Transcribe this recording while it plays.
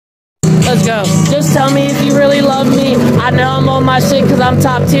let's go. Just tell me if you really love me. I know I'm on my shit cause I'm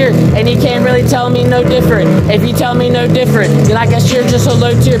top tier, and you can't really tell me no different. If you tell me no different, then I guess you're just a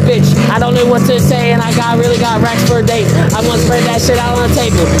low tier bitch. I don't know what to say, and I really got racks for a date. I'm gonna spread that shit out on the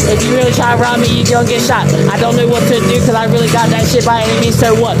table. If you really try to rob me, you gonna get shot. I don't know what to do cause I really got that shit by any means,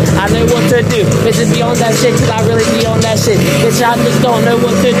 so what? I know what to do. Bitches be on that shit cause I really be on that shit. Bitch, I just don't know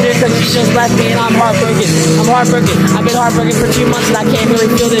what to do cause she just left me and I'm heartbroken. I'm heartbroken. I've been heartbroken for 2 months and I can't really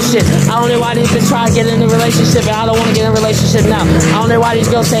feel this shit. I don't know why these bitches try to get in a relationship and I don't want to get in a relationship now. I don't know why these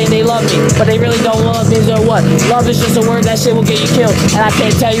girls saying they love me, but they really don't love me, so what? Love is just a word, that shit will get you killed, and I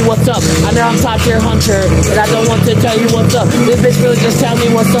can't tell you what's up. I know I'm top tier hunter, and I don't want to tell you what's up. This bitch really just tell me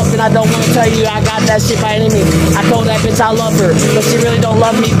what's up, and I don't want to tell you I got that shit by any means. I told that bitch I love her, but she really don't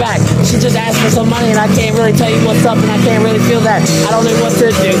love me back. She just asked for some money, and I can't really tell you what's up, and I can't really feel that. I don't know what to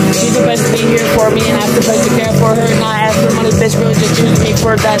do. She's supposed to be here for me, and I'm supposed to care for her, and I ask for money. Bitch really just choose me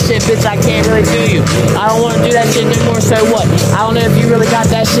for that shit. Bitch, I can't really do you. I don't want to do that shit no more, so what? I don't know if you really got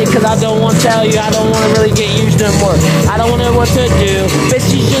that shit, cause I don't want to tell you. I don't want to really get used no more. I don't know what to do. Bitch,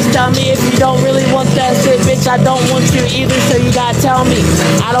 you just tell me if you don't really want that shit. Bitch, I don't want you either, so you gotta tell me.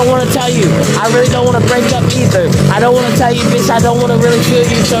 I don't want to tell you. I really don't want to break up either. I don't want to tell you, bitch, I don't want to really feel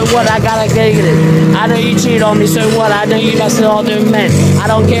you, so what? I gotta get it. I know you cheat on me, so what? I know you mess with all them men. I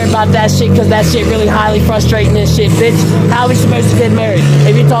don't care about that shit, cause that shit really highly frustrating and shit, bitch. How are we supposed to get married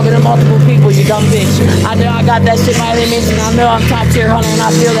if you're talking to multiple people, you dumb bitch? I know I got that shit by any means, and I know I'm top tier hunter, and I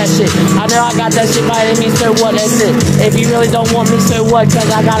feel that shit. I know I got that shit by any means, so what? That's it. If you really don't want me, so what? Cause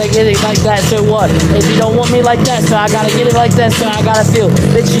I gotta get it like that, so what? If you don't want me like that, so I gotta get it like that, so I gotta feel.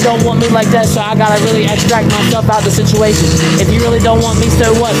 Bitch, you don't want me like that, so I gotta really extract myself out of the situation. If you really don't want me, so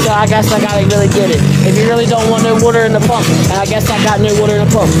what? So I guess I gotta really get it. If you really don't want no water in the pump, and I guess I got no water in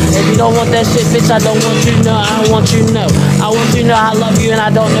the pump. If you don't want that shit, bitch, I don't want you to know. I don't want you to know. I want you to know I love you, and I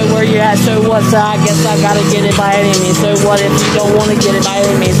don't know where you're at, so what? So I guess I gotta get it by any means, so what? If you don't want to get it by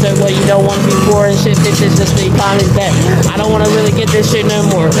any means, so what? You don't want to be poor and shit, bitch, it's just the economy's bad. I don't want to really get this shit no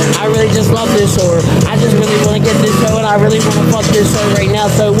more. I really just love this whore. I just really want to get this hoe, and I really want to fuck this hoe right now,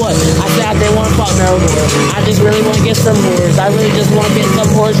 so what? I said I didn't want to fuck no more. I just really want to get some whores. I really just want to get some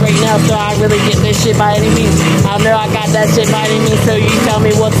whores right now, so I really get this shit by any means. I know I got that shit by any means, so you tell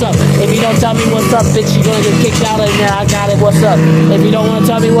me what's up. If you don't tell me what's up, bitch, you're gonna get kicked out of there. I got it, what's up? If you don't want to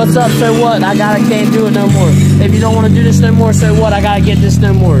tell me what's up, so what? I can't do it no more. If you don't want to do this no more, so what? I gotta get this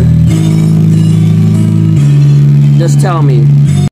no more. Just tell me.